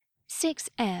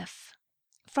6F.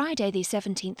 Friday the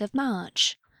 17th of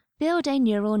March. Build a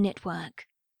neural network.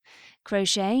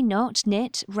 Crochet, knot,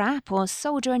 knit, wrap or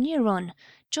solder a neuron.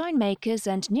 Join makers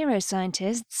and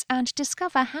neuroscientists and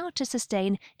discover how to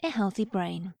sustain a healthy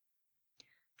brain.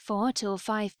 4 till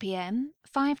 5 p.m.,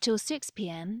 5 till 6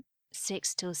 p.m.,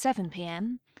 6 till 7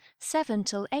 p.m., 7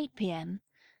 till 8 p.m.,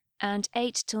 and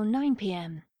 8 till 9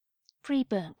 p.m.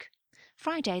 Pre-book.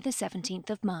 Friday the 17th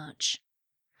of March.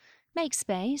 Make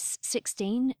space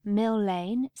 16 Mill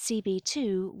Lane,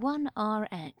 CB2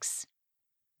 1RX.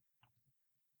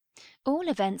 All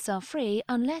events are free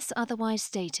unless otherwise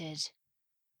stated.